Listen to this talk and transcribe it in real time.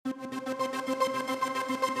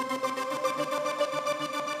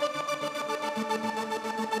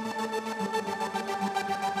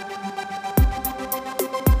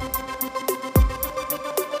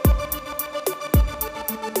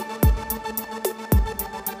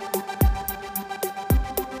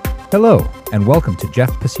Hello, and welcome to Jeff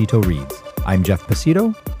Pasito Reads. I'm Jeff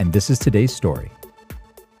Pasito, and this is today's story.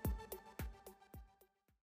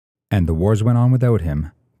 And the Wars Went On Without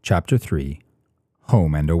Him, Chapter 3,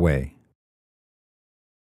 Home and Away.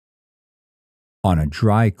 On a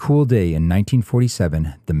dry, cool day in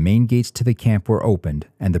 1947, the main gates to the camp were opened,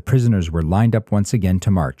 and the prisoners were lined up once again to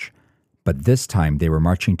march. But this time they were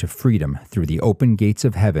marching to freedom through the open gates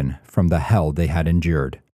of heaven from the hell they had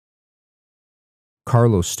endured.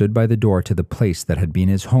 Carlo stood by the door to the place that had been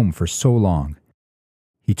his home for so long.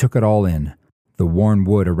 He took it all in, the worn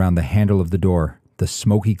wood around the handle of the door, the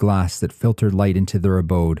smoky glass that filtered light into their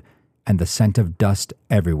abode, and the scent of dust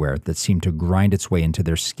everywhere that seemed to grind its way into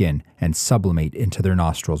their skin and sublimate into their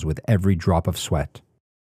nostrils with every drop of sweat.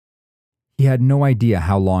 He had no idea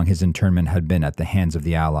how long his internment had been at the hands of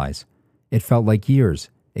the Allies. It felt like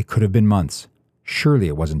years. It could have been months. Surely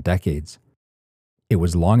it wasn't decades. It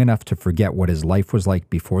was long enough to forget what his life was like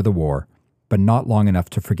before the war, but not long enough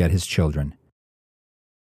to forget his children.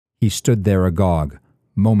 He stood there agog,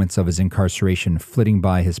 moments of his incarceration flitting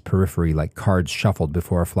by his periphery like cards shuffled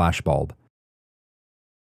before a flashbulb.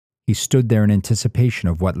 He stood there in anticipation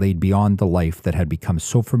of what lay beyond the life that had become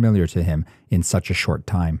so familiar to him in such a short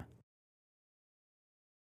time.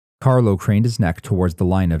 Carlo craned his neck towards the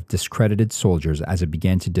line of discredited soldiers as it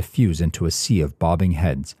began to diffuse into a sea of bobbing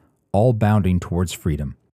heads, all bounding towards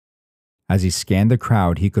freedom. As he scanned the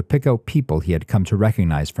crowd, he could pick out people he had come to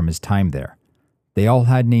recognize from his time there. They all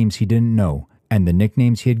had names he didn't know, and the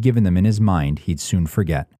nicknames he had given them in his mind he'd soon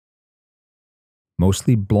forget.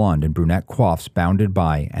 Mostly blonde and brunette coiffes bounded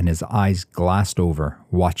by, and his eyes glassed over,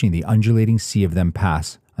 watching the undulating sea of them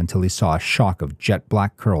pass until he saw a shock of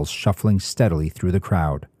jet-black curls shuffling steadily through the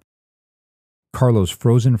crowd. Carlo's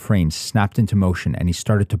frozen frame snapped into motion, and he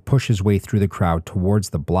started to push his way through the crowd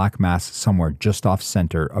towards the black mass somewhere just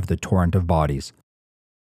off-center of the torrent of bodies.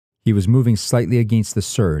 He was moving slightly against the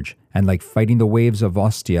surge, and like fighting the waves of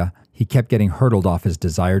Ostia, he kept getting hurtled off his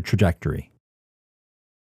desired trajectory.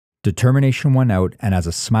 Determination won out, and as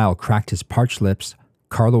a smile cracked his parched lips,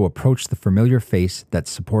 Carlo approached the familiar face that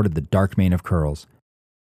supported the dark mane of curls.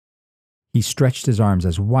 He stretched his arms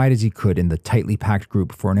as wide as he could in the tightly packed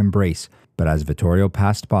group for an embrace, but as Vittorio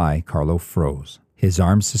passed by, Carlo froze, his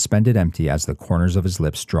arms suspended empty as the corners of his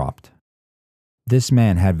lips dropped. This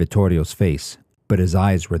man had Vittorio's face, but his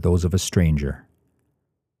eyes were those of a stranger.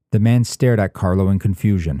 The man stared at Carlo in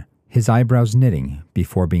confusion, his eyebrows knitting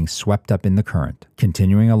before being swept up in the current,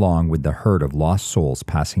 continuing along with the herd of lost souls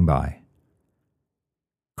passing by.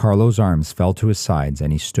 Carlo's arms fell to his sides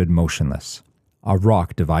and he stood motionless, a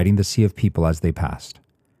rock dividing the sea of people as they passed.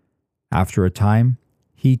 After a time,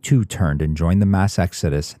 he too turned and joined the mass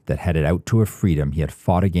exodus that headed out to a freedom he had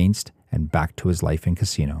fought against and back to his life in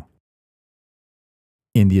Cassino.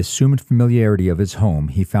 In the assumed familiarity of his home,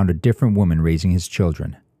 he found a different woman raising his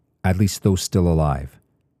children, at least those still alive.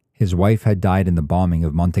 His wife had died in the bombing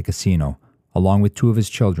of Monte Cassino, along with two of his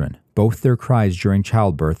children, both their cries during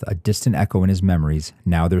childbirth a distant echo in his memories,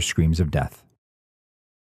 now their screams of death.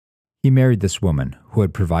 He married this woman, who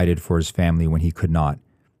had provided for his family when he could not.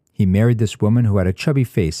 He married this woman who had a chubby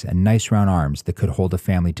face and nice round arms that could hold a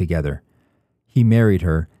family together. He married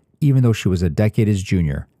her, even though she was a decade his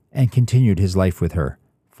junior, and continued his life with her,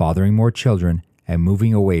 fathering more children and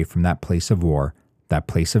moving away from that place of war, that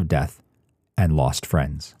place of death, and lost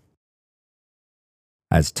friends.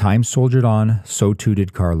 As time soldiered on, so too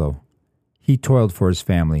did Carlo. He toiled for his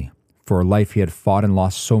family, for a life he had fought and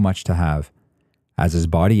lost so much to have. As his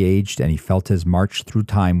body aged and he felt his march through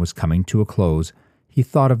time was coming to a close, he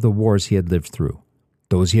thought of the wars he had lived through,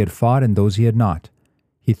 those he had fought and those he had not.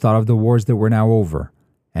 He thought of the wars that were now over,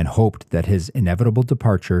 and hoped that his inevitable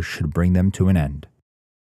departure should bring them to an end.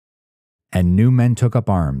 And new men took up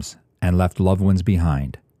arms, and left loved ones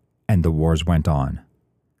behind, and the wars went on.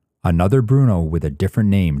 Another Bruno with a different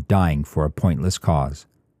name dying for a pointless cause,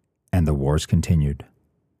 and the wars continued.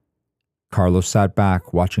 Carlo sat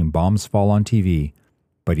back watching bombs fall on TV,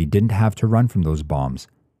 but he didn't have to run from those bombs,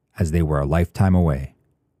 as they were a lifetime away,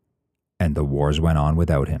 and the wars went on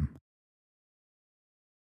without him.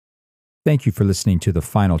 Thank you for listening to the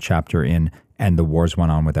final chapter in And the Wars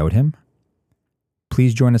Went On Without Him.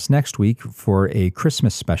 Please join us next week for a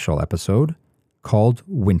Christmas special episode called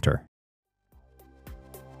Winter.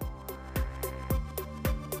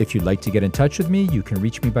 If you'd like to get in touch with me, you can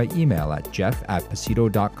reach me by email at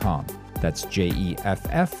jeff@pasito.com. That's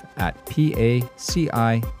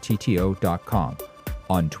jeff@pacitto.com.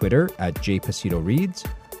 On Twitter @jpasitoreads,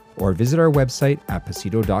 or visit our website at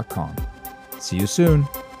pasito.com. See you soon.